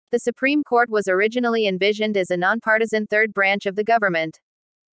The Supreme Court was originally envisioned as a nonpartisan third branch of the government.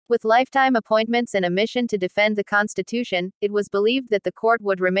 With lifetime appointments and a mission to defend the Constitution, it was believed that the court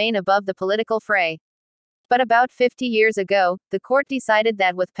would remain above the political fray. But about 50 years ago, the court decided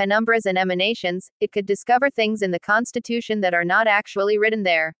that with penumbras and emanations, it could discover things in the Constitution that are not actually written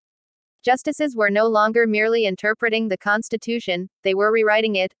there. Justices were no longer merely interpreting the Constitution, they were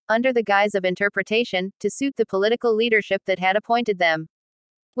rewriting it, under the guise of interpretation, to suit the political leadership that had appointed them.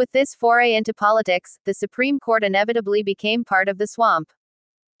 With this foray into politics, the Supreme Court inevitably became part of the swamp.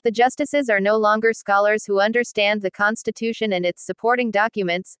 The justices are no longer scholars who understand the Constitution and its supporting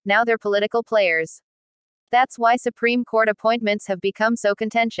documents, now they're political players. That's why Supreme Court appointments have become so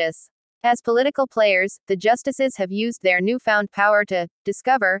contentious. As political players, the justices have used their newfound power to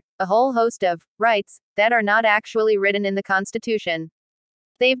discover a whole host of rights that are not actually written in the Constitution.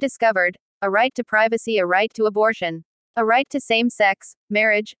 They've discovered a right to privacy, a right to abortion, a right to same-sex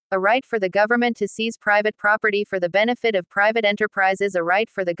marriage, a right for the government to seize private property for the benefit of private enterprises, a right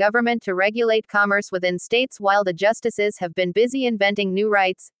for the government to regulate commerce within states. While the justices have been busy inventing new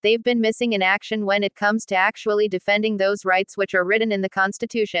rights, they've been missing in action when it comes to actually defending those rights which are written in the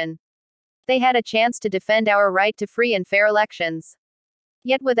Constitution. They had a chance to defend our right to free and fair elections.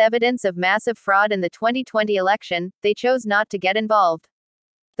 Yet with evidence of massive fraud in the 2020 election, they chose not to get involved.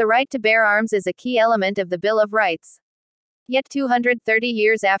 The right to bear arms is a key element of the Bill of Rights. Yet 230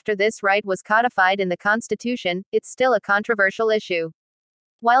 years after this right was codified in the Constitution, it's still a controversial issue.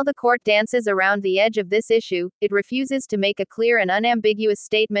 While the court dances around the edge of this issue, it refuses to make a clear and unambiguous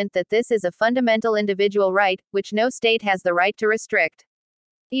statement that this is a fundamental individual right, which no state has the right to restrict.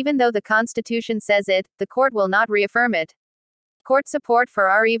 Even though the Constitution says it, the court will not reaffirm it. Court support for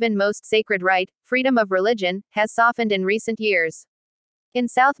our even most sacred right, freedom of religion, has softened in recent years. In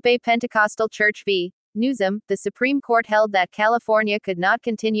South Bay Pentecostal Church v. Newsom, the Supreme Court held that California could not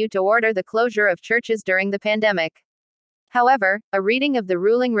continue to order the closure of churches during the pandemic. However, a reading of the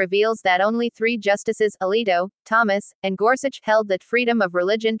ruling reveals that only 3 justices, Alito, Thomas, and Gorsuch, held that freedom of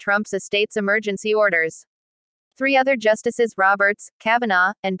religion trumps a state's emergency orders. 3 other justices, Roberts,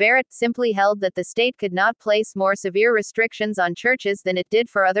 Kavanaugh, and Barrett, simply held that the state could not place more severe restrictions on churches than it did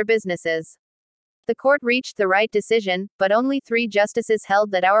for other businesses. The court reached the right decision, but only 3 justices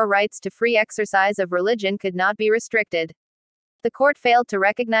held that our rights to free exercise of religion could not be restricted. The court failed to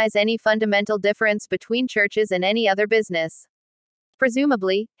recognize any fundamental difference between churches and any other business.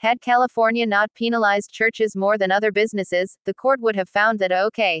 Presumably, had California not penalized churches more than other businesses, the court would have found that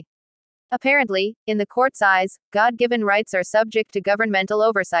okay. Apparently, in the court's eyes, God-given rights are subject to governmental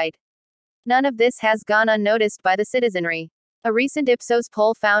oversight. None of this has gone unnoticed by the citizenry. A recent Ipsos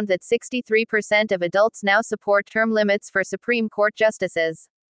poll found that 63% of adults now support term limits for Supreme Court justices.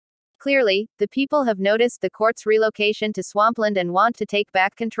 Clearly, the people have noticed the court's relocation to swampland and want to take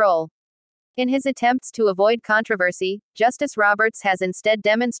back control. In his attempts to avoid controversy, Justice Roberts has instead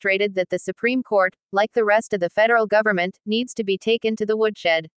demonstrated that the Supreme Court, like the rest of the federal government, needs to be taken to the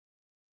woodshed.